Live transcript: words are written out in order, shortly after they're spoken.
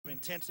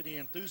intensity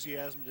and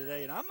enthusiasm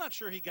today, and I'm not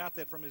sure he got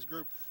that from his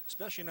group,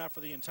 especially not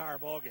for the entire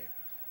ball game.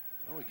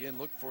 Oh, again,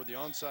 look for the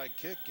onside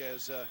kick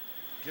as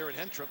Garrett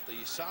Hentrup,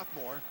 the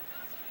sophomore,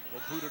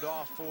 will boot it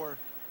off for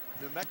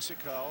New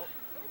Mexico.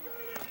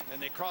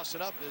 And they cross it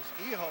up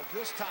as Eho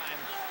this time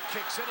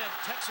kicks it, and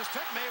Texas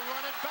Tech may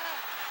run it back.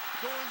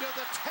 Going to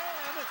the 10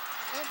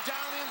 and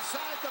down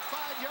inside the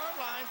 5-yard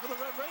line for the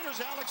Red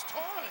Raiders, Alex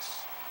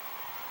Torres.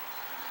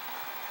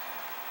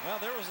 Well,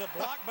 there was a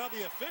block by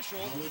the official,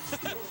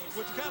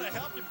 which kind of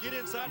helped him get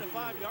inside the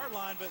 5-yard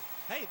line. But,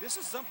 hey, this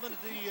is something that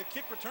the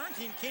kick return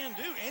team can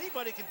do.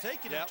 Anybody can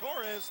take it, and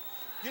Torres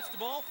gets the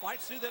ball,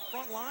 fights through that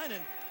front line, and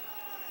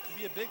it can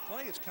be a big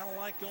play. It's kind of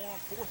like going on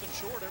 4th and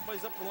short.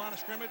 Everybody's up to the line of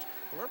scrimmage.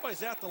 Well,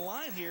 everybody's at the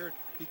line here.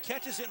 He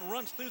catches it and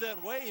runs through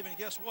that wave, and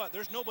guess what?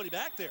 There's nobody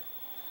back there.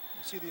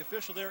 You see the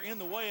official there in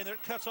the way, and there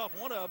cuts off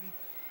one of them.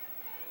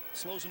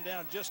 Slows him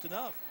down just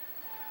enough.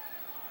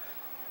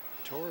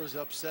 Torres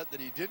upset that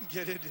he didn't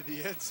get into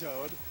the end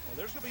zone. Well,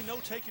 there's going to be no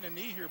taking a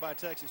knee here by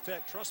Texas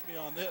Tech. Trust me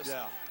on this.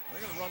 Yeah.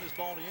 They're going to run this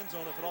ball in the end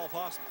zone if at all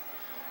possible.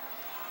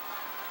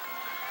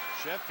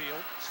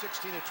 Sheffield,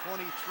 16 of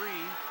 23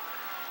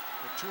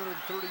 for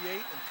 238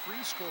 and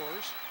 3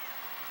 scores.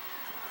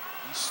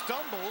 He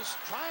stumbles,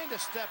 trying to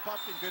step up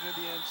and get into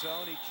the end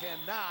zone. He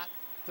cannot.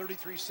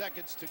 33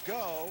 seconds to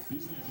go.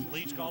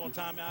 Leach call a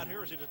timeout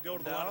here. Is he just go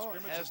to the line of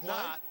scrimmage? Has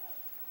not.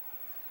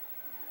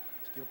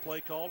 Get a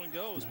play called and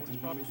go is what he's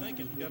probably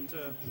thinking. You got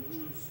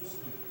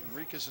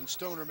Enriquez and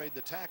Stoner made the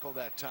tackle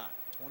that time.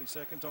 20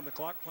 seconds on the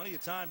clock. Plenty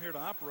of time here to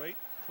operate.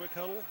 Quick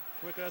huddle,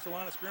 quick as the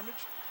line of scrimmage.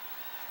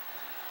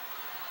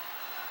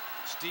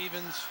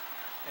 Stevens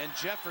and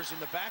Jeffers in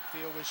the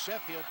backfield with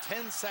Sheffield.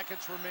 10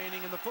 seconds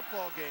remaining in the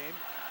football game.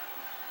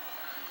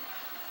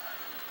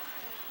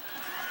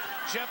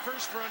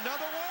 Jeffers for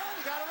another one.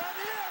 He got around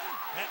the end.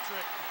 Hat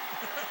trick.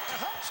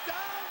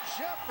 Touchdown,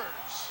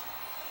 Jeffers.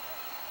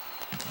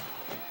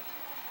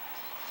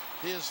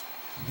 His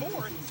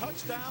 4th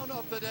touchdown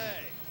of the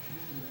day.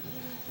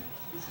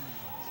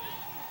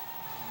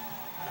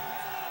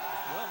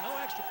 Well, no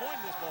extra point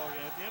in this ball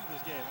game at the end of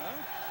this game, huh?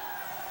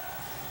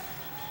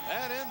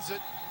 That ends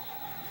it.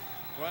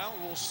 Well,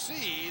 we'll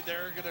see.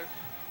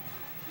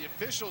 The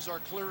officials are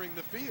clearing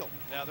the field.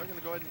 Now they're going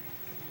to go ahead and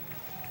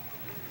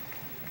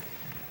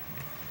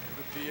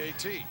do the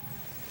PAT.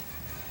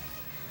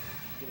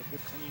 Get a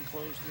good clean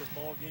close to this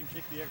ball game,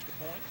 kick the extra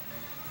point.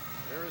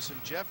 Harrison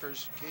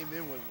Jeffers came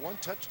in with 1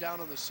 touchdown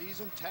on the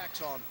season, tacks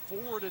on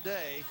 4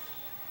 today.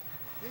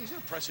 He's an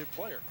impressive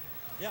player.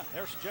 Yeah,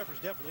 Harrison Jeffers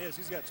definitely is.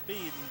 He's got speed.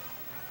 And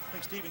I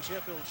think Stephen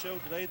Sheffield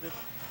showed today that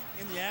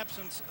in the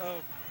absence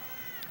of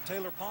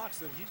Taylor Potts,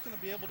 that he's going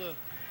to be able to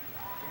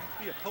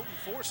be a potent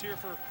force here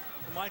for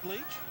Mike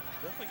Leach.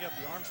 Definitely got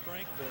the arm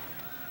strength, but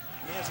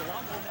he has a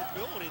lot more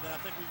mobility than I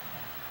think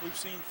we've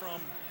seen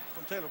from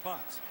Taylor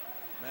Potts.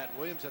 Matt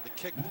Williams had the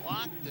kick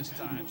blocked this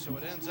time, so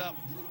it ends up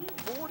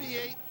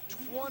 48-28.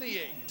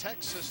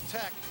 Texas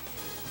Tech,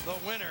 the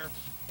winner.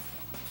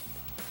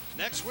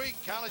 Next week,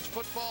 college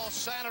football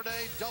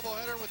Saturday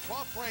doubleheader with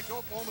 12th-ranked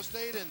Oklahoma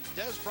State and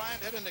Des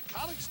Bryant heading to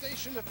College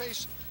Station to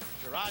face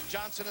Gerard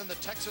Johnson and the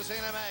Texas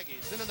A&M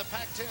Aggies. Then in the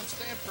Pac-10,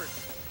 Stanford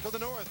to the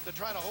north to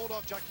try to hold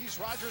off Jaquez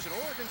Rogers and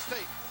Oregon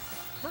State.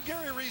 For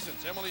Gary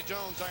Reasons, Emily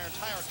Jones, our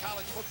entire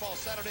college football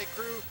Saturday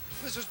crew,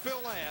 this is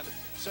Bill Land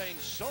saying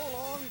so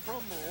long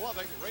from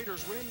Lubbock.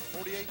 Raiders win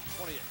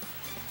 48-28.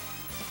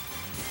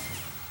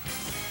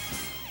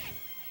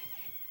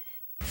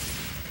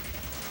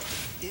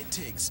 It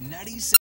takes 97.